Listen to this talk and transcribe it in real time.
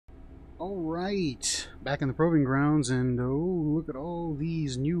Alright, back in the proving grounds, and oh, look at all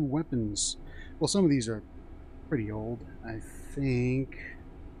these new weapons. Well, some of these are pretty old, I think.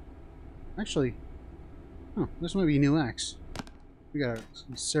 Actually, this might be a new axe. We got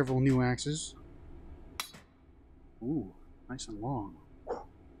several new axes. Ooh, nice and long.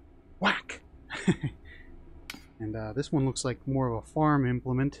 Whack! And this one looks like more of a farm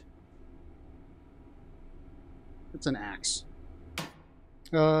implement. It's an axe.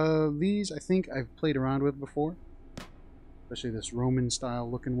 These I think I've played around with before, especially this Roman style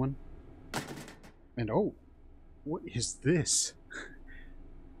looking one. And oh, what is this?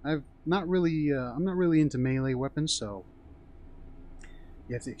 I'm not really into melee weapons, so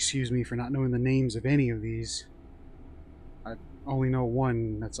you have to excuse me for not knowing the names of any of these. I only know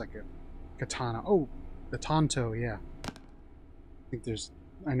one that's like a katana. Oh, the Tonto, yeah.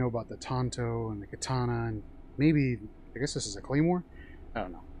 I know about the Tonto and the katana, and maybe, I guess this is a claymore? I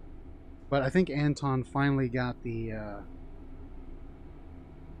don't know. But I think Anton finally got the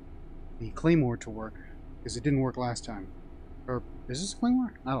claymore to work, because it didn't work last time. Or, is this a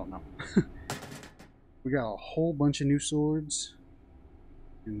claymore? I don't know. We got a whole bunch of new swords.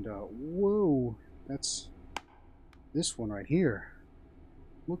 And, whoa, that's this one right here.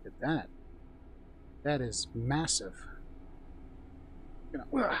 Look at that. That is massive. I'm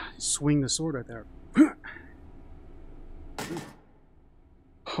gonna swing the sword right there.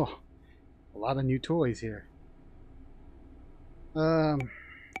 Oh, a lot of new toys here. Let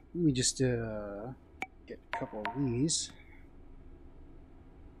me just get a couple of these.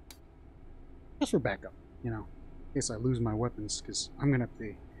 Just for backup, you know, in case I lose my weapons, because I'm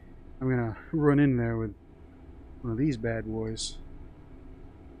gonna run in there with one of these bad boys.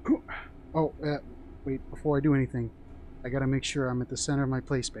 Oh, wait, before I do anything, I gotta make sure I'm at the center of my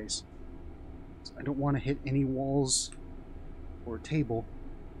play space. So I don't want to hit any walls or table.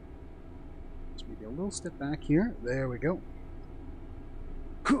 Just maybe a little step back here. There we go.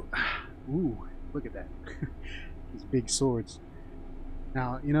 Ooh, look at that. These big swords.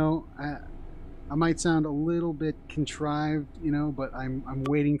 Now, you know, I might sound a little bit contrived, you know, but I'm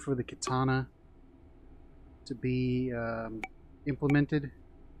waiting for the katana to be implemented,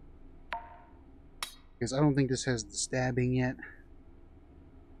 because I don't think this has the stabbing yet.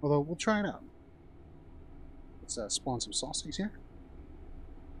 Although we'll try it out. Let's spawn some sosigs here.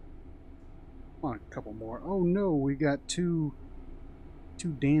 On a couple more. Oh no, we got two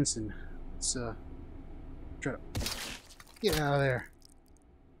dancing. Let's try to get out of there.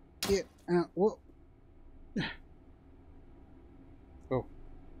 Get out. Whoa. Oh,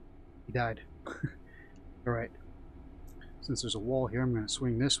 he died. All right. Since there's a wall here, I'm going to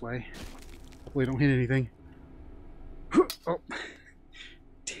swing this way. Hopefully, I don't hit anything. Oh,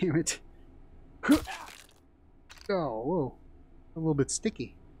 damn it. Oh, whoa. A little bit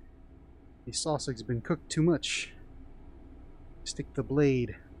sticky. These sosigs have been cooked too much. Stick the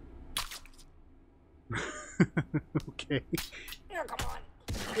blade. Okay. Oh, come on.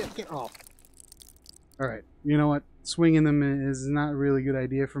 Get off. Alright, you know what? Swinging them is not a really good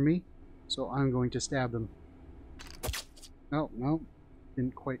idea for me, so I'm going to stab them. Oh, no.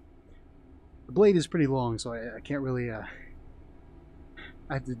 Didn't quite. The blade is pretty long, so I can't really, I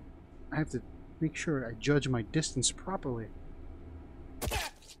have to make sure I judge my distance properly.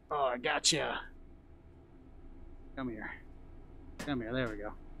 Oh, I gotcha. Come here. Come here, there we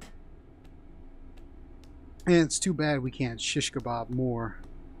go. And it's too bad we can't shish kebab more.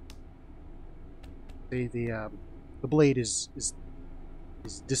 The blade is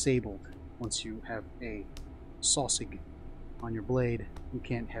disabled once you have a sosig on your blade. You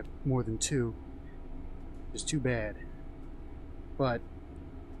can't have more than two. It's too bad. But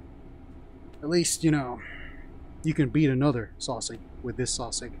at least, you know, you can beat another sosig with this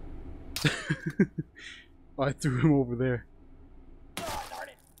sosig. I threw him over there. Oh, darn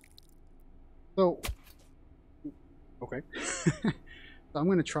it. So, okay. So I'm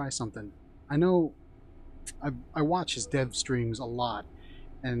going to try something. I know I watch his dev streams a lot,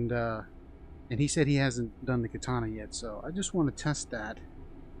 and he said he hasn't done the katana yet, so I just want to test that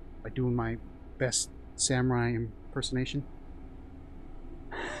by doing my best samurai impersonation.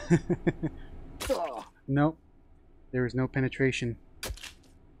 Oh, nope, there is no penetration,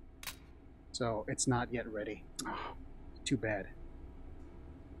 so it's not yet ready. Oh, too bad.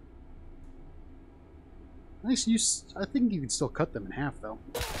 Nice use. I think you can still cut them in half, though.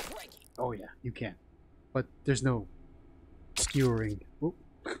 Oh yeah, you can. But there's no skewering. Oh,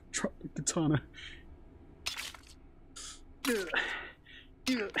 drop the katana.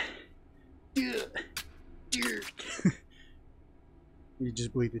 You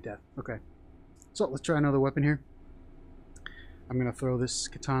just bleed to death. Okay. So let's try another weapon here. I'm gonna throw this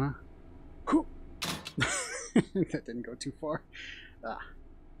katana That didn't go too far.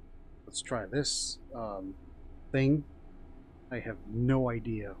 Let's try this thing. I have no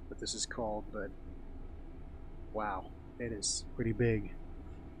idea what this is called, but wow, it is pretty big.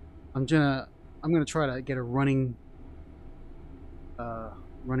 I'm gonna try to get a running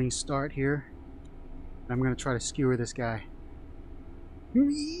start here. I'm gonna try to skewer this guy.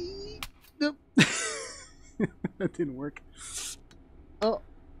 Nope. That didn't work. Oh.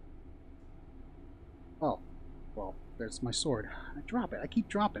 Oh. Well, there's my sword. I drop it. I keep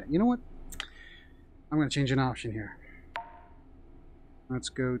dropping it. You know what? I'm gonna change an option here. Let's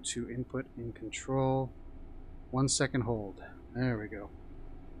go to input and control. 1 second hold. There we go.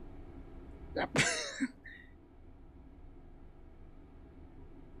 Yep.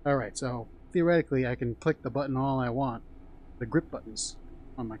 Alright, so theoretically I can click the button all I want. The grip buttons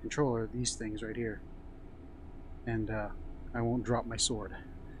on my controller, these things right here. And I won't drop my sword.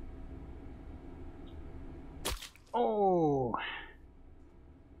 Oh!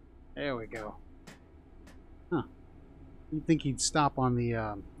 There we go. Huh. You'd think he'd stop on the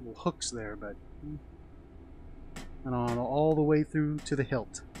little hooks there, but... And on all the way through to the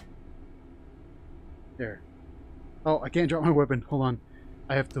hilt. There. Oh, I can't drop my weapon. Hold on.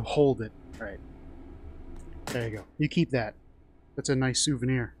 I have to hold it. Alright. There you go. You keep that. That's a nice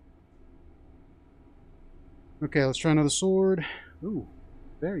souvenir. Okay, let's try another sword. Ooh,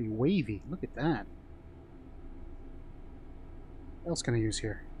 very wavy. Look at that. What else can I use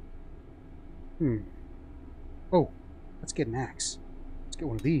here? Oh, let's get an axe. Let's get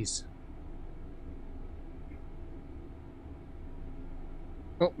one of these.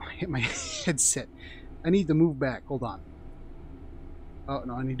 Oh, I hit my headset. I need to move back. Hold on. Oh,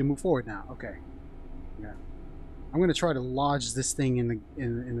 no, I need to move forward now. Okay. Yeah. I'm going to try to lodge this thing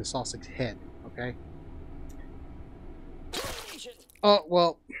in the sausage head, okay? Oh,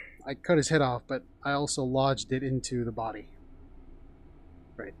 well, I cut his head off, but I also lodged it into the body.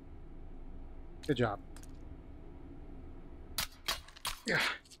 Great. Good job. Yeah.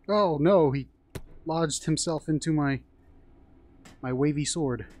 Oh, no, he lodged himself into my wavy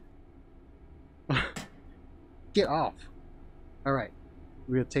sword. Get off. All right.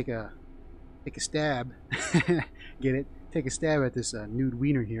 We're going to take a stab. Get it? Take a stab at this nude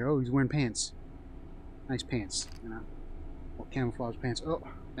wiener here. Oh, he's wearing pants. Nice pants, you know. Well, camouflage pants. Oh,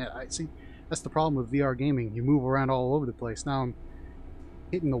 I see. That's the problem with VR gaming. You move around all over the place. Now I'm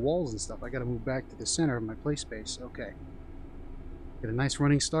hitting the walls and stuff. I got to move back to the center of my play space. Okay. Get a nice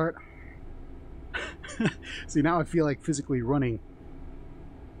running start. See, now I feel like physically running.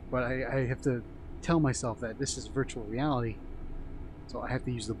 But I have to tell myself that this is virtual reality. So I have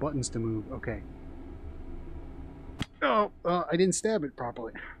to use the buttons to move. Okay. Oh, I didn't stab it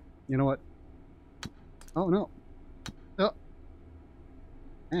properly. You know what? Oh, no. Oh.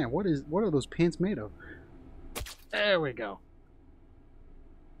 Man, what are those pants made of? There we go.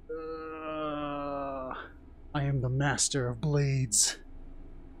 I am the master of blades.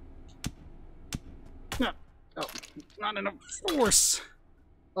 No. Oh, not enough force.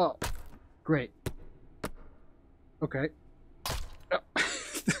 Oh, great. Okay. Oh.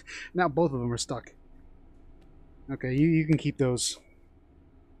 Now both of them are stuck. Okay, you can keep those.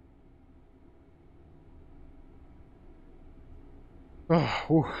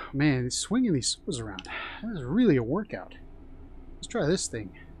 Oh, man, swinging these swords around. That is really a workout. Let's try this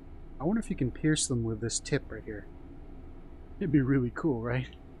thing. I wonder if you can pierce them with this tip right here. It'd be really cool, right?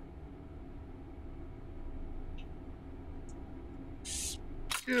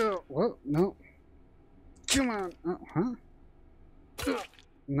 Whoa, no. Come on. Huh?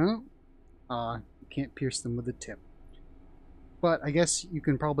 No. You can't pierce them with the tip. But I guess you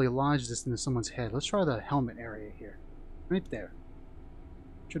can probably lodge this into someone's head. Let's try the helmet area here. Right there.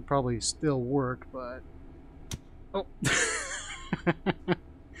 Should probably still work, but... Oh!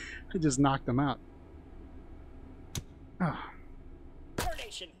 I just knocked them out. Oh.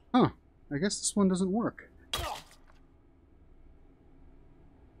 Huh. I guess this one doesn't work.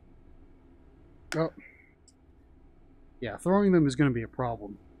 Oh. Yeah, throwing them is going to be a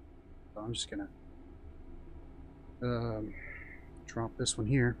problem. So I'm just going to drop this one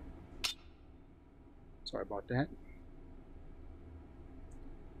here. Sorry about that.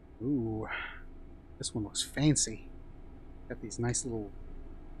 Ooh. This one looks fancy. Got these nice little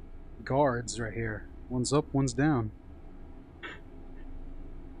guards right here. One's up, one's down.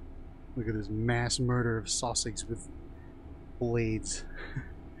 Look at this mass murder of sosigs with blades.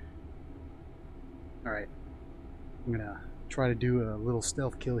 Alright. I'm gonna try to do a little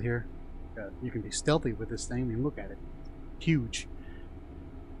stealth kill here. You can be stealthy with this thing. I mean, look at it. Huge.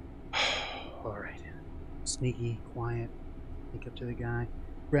 Alright. Sneaky, quiet. Sneak up to the guy.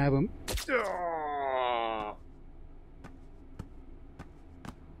 Grab him. Oh,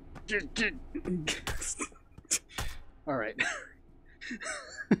 Alright.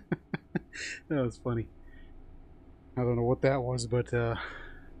 That was funny. I don't know what that was, but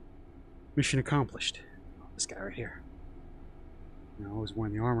mission accomplished. Oh, this guy right here. You know, I was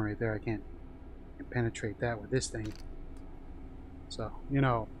wearing the armor right there. I can't penetrate that with this thing. So, you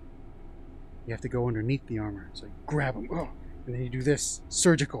know, you have to go underneath the armor. So you grab him, oh, and then you do this.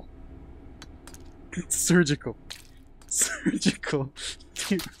 Surgical. Surgical. Surgical.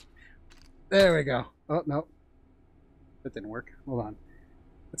 There we go. Oh, no. That didn't work. Hold on.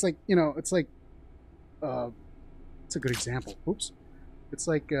 It's like, you know, it's like, it's a good example. Oops. It's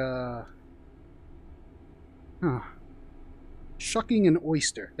like, shucking an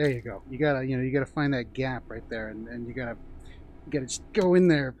oyster. There you go. You gotta, you know, you gotta find that gap right there, and you gotta just go in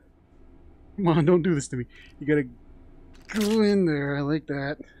there. Come on, don't do this to me. You gotta go in there like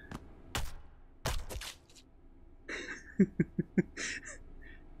that.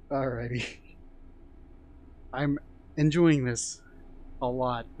 Alrighty. I'm enjoying this a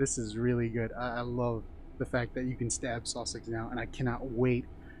lot. This is really good. I love the fact that you can stab sosigs now, and I cannot wait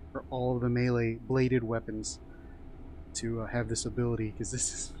for all of the melee bladed weapons to have this ability, because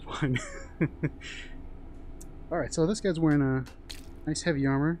this is fun. Alright, so this guy's wearing a nice heavy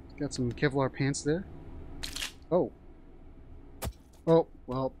armor. He's got some Kevlar pants there. Oh. Oh,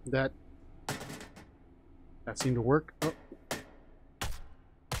 well, that seemed to work. Oh.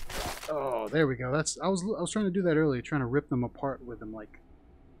 Oh, there we go. That's I was trying to do that earlier, trying to rip them apart with them, like.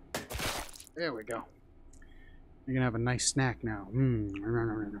 There we go. You're gonna have a nice snack now.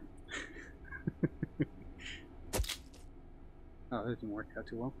 Oh, that didn't work out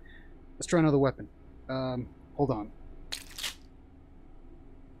too well. Let's try another weapon. Hold on.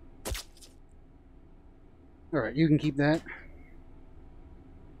 Alright, you can keep that.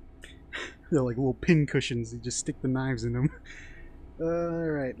 They're like little pin cushions. You just stick the knives in them.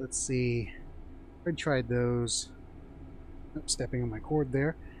 Alright, let's see. I tried those. Oh, stepping on my cord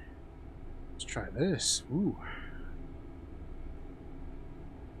there. Let's try this. Ooh.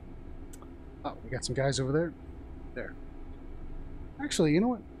 Oh, we got some guys over there. There. Actually, you know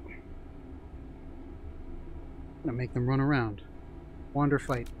what? I'm gonna make them run around. Wander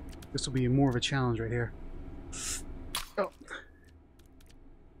fight. This will be more of a challenge right here. Oh.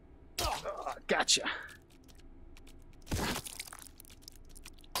 Oh, gotcha.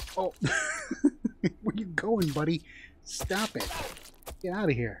 Oh. Where you going, buddy? Stop it. Get out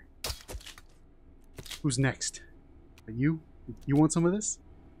of here. Who's next? Are you? You want some of this?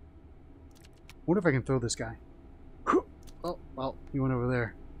 I wonder if I can throw this guy. Oh, well, he went over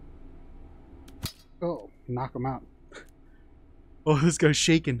there. Oh, knock him out. Oh, this guy's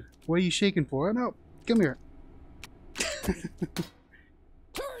shaking. What are you shaking for? Oh, no, come here.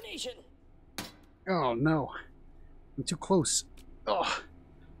 Coronation. Oh, no. I'm too close. Oh.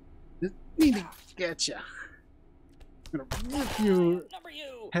 Just need to get ya. I'm gonna rip your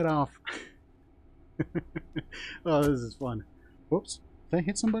head off. Oh, this is fun. Whoops. Did I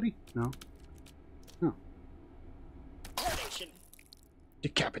hit somebody? No. No. Coronation.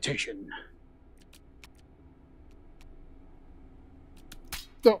 Decapitation.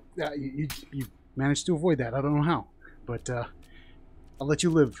 Oh, you managed to avoid that. I don't know how, but I'll let you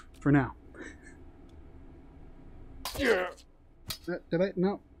live for now. Yeah. Did I?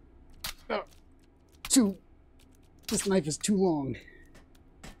 No. Oh. This knife is too long.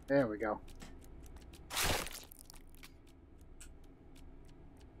 There we go.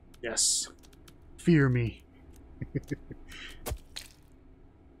 Yes. Fear me.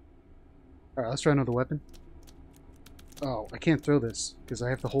 Alright, let's try another weapon. Oh, I can't throw this because I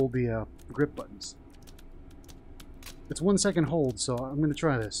have to hold the grip buttons. It's 1 second hold, so I'm going to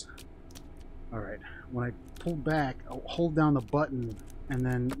try this. Alright, when I pull back, I'll hold down the button and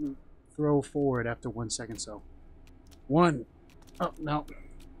then throw forward after 1 second, so. 1. Oh, no.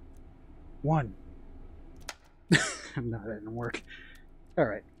 1. No, that didn't work.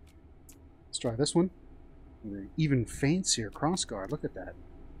 Alright. Let's try this one. Even fancier crossguard. Look at that.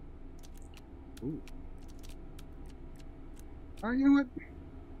 Ooh. Alright, you know what?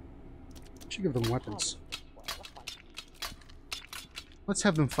 I should give them weapons. Let's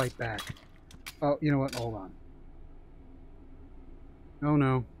have them fight back. Oh, you know what? Hold on. Oh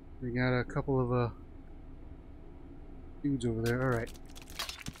no. We got a couple of dudes over there. Alright.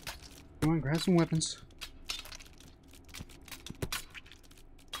 Come on, grab some weapons.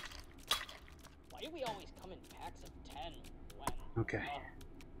 Why do we always come in packs of 10 when... Okay.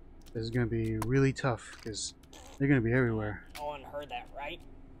 This is going to be really tough because they're going to be everywhere. No one heard that, right?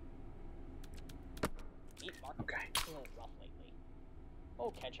 Okay. A little rough lately.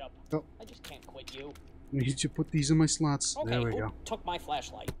 Oh, catch up. Oh. I just can't quit you. I need to put these in my slots. Okay, there we who go. took my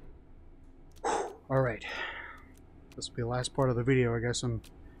flashlight? Alright. This will be the last part of the video. I guess I'm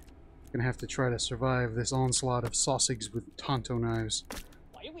gonna have to try to survive this onslaught of sosigs with tonto knives.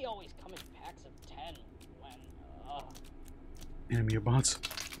 Why do we always come in packs of 10 when, Enemy bots.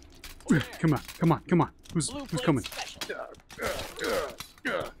 over there. Come on, come on, come on. Who's coming? Special.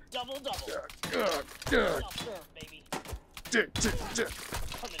 Double double. Self-serve, baby.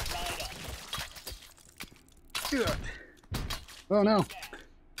 Coming right up. Oh no.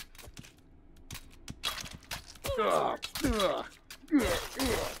 Yeah. It's a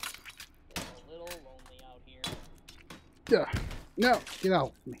little lonely out here. No, get out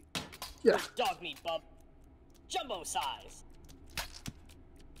of me. Yeah. Dog meat, bub. Jumbo size.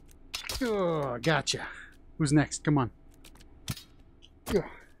 Gotcha. Who's next? Come on.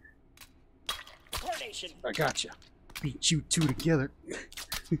 Coordination. I gotcha. Beat you two together.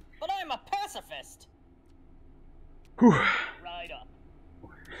 But I'm a pacifist. Whew. Right up.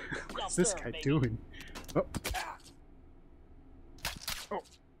 What's this Self-serve, guy baby. doing? Oh. Oh,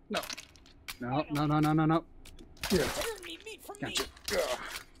 no. No, no, no, no, no, no. Yeah. Meat from Gotcha. me.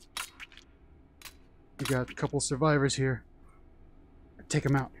 We got a couple survivors here. Take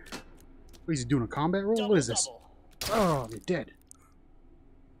him out. What is he doing? A combat roll? What is this? Double. Oh, you're dead.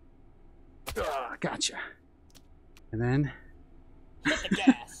 Gotcha. And then, Hit the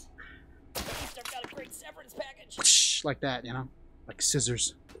gas. At least I've got a great severance package. whoosh, like that, you know? Like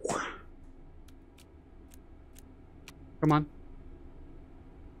scissors. Come on.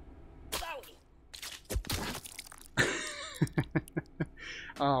 Zowie.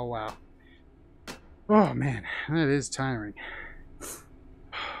 Oh, wow. Oh, man. That is tiring.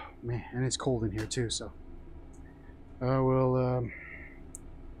 Man, and it's cold in here, too, so. Well,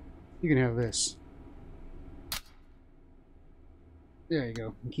 you can have this. There you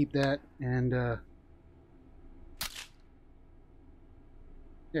go. Keep that, and, there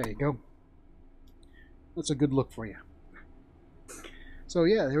you go. That's a good look for you. So,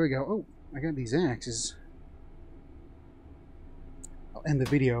 yeah, there we go. Oh, I got these axes. I'll end the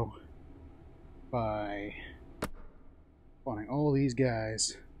video by spawning all these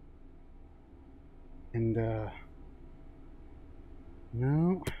guys. And,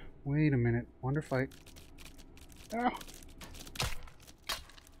 no, wait a minute. Wonder fight. Oh.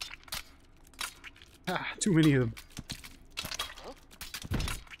 Ah, too many of them. Huh?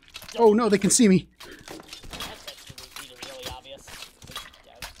 Oh no, they can see me. That's extra repeat is really obvious.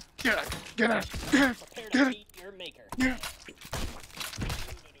 Get out, get out, Prepare to meet your maker.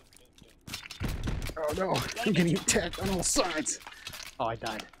 Oh no, I'm getting attacked on all sides. Oh, I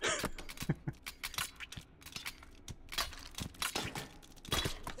died.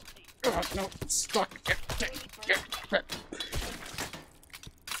 Oh no, it's stuck.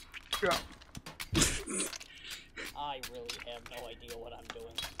 I really have no idea what I'm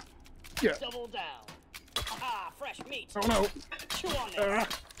doing. Yeah. Double down. Ah, fresh meat. Oh no. Chew on this.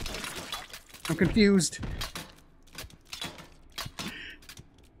 I'm confused.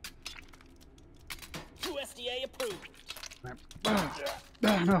 USDA approved.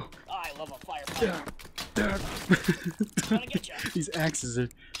 No. I love a firefighter. Gonna get ya. These axes are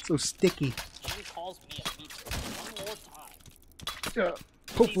so sticky. Jim calls me a meat one more time.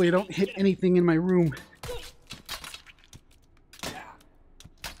 Hopefully I don't hit anything in my room.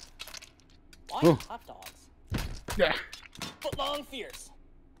 Why Oh. hot dogs? Yeah. Foot long fierce.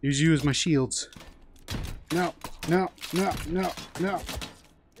 Use you as my shields. No, no, no, no, no.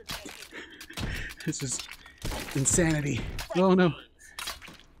 This is insanity. Oh no.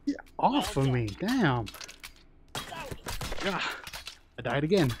 Get off of me. Damn. Ah, I died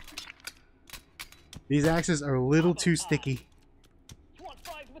again. These axes are a little too sticky. You want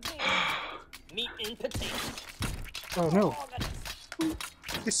fries with me? Meat and potatoes. Oh no. Oh,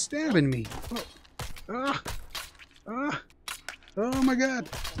 that's It's stabbing me. Oh. Oh my god.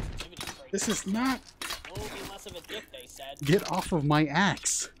 sensitivity trait. This is not. Will be less of a dip, they said. Get off of my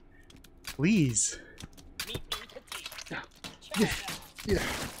axe. Please. Meat and potatoes. Yeah. Chow down. Yeah.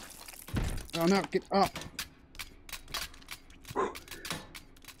 Oh no, get up.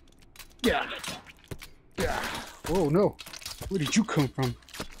 Yeah. Getcha. Yeah. Oh no. Where did you come from?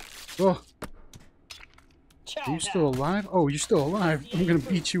 Oh, Chow are you down. still alive? Oh, you're still alive. I'm gonna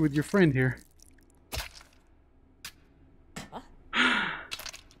beat you with your friend here. Huh?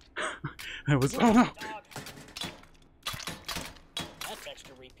 I was. Oh no. Dog. That's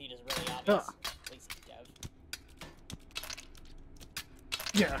extra repeat is really obvious. Lazy dev.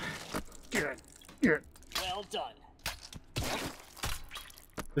 Yeah. Good. Good. Well done.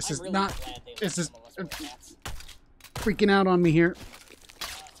 This I'm is really not. glad they let This is some of us wear hats. freaking out on me here.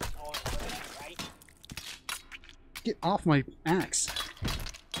 Oh, right? Get off my axe.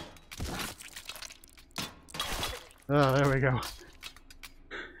 Oh, there we go.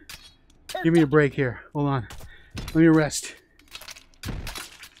 Give me a break here. Hold on. Let me rest.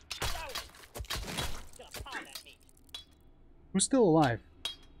 Who's still alive?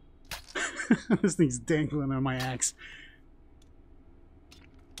 This thing's dangling on my axe.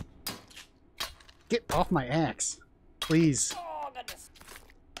 Get off my axe, please. Oh, goodness.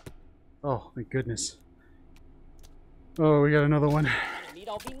 Oh, thank goodness. Oh, we got another one. Need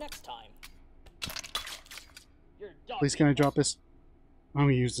I'll be next time. You're done. Please, can I drop this? I'm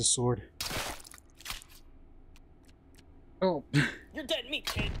gonna use this sword. Oh. You're dead meat,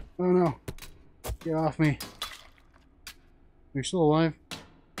 kid. Oh no. Get off me. Are you still alive?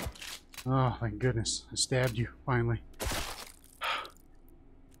 Oh, thank goodness. I stabbed you, finally.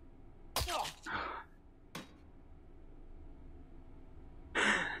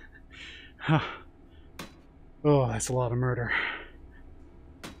 Oh. Oh, that's a lot of murder.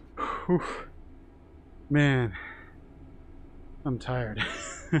 Whew. Man, I'm tired.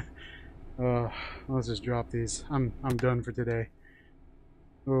 Let's just drop these. I'm done for today.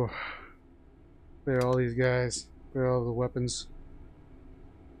 Oh, clear all these guys, clear all the weapons,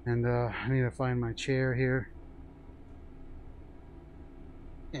 and I need to find my chair here.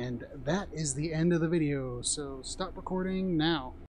 And that is the end of the video. So stop recording now.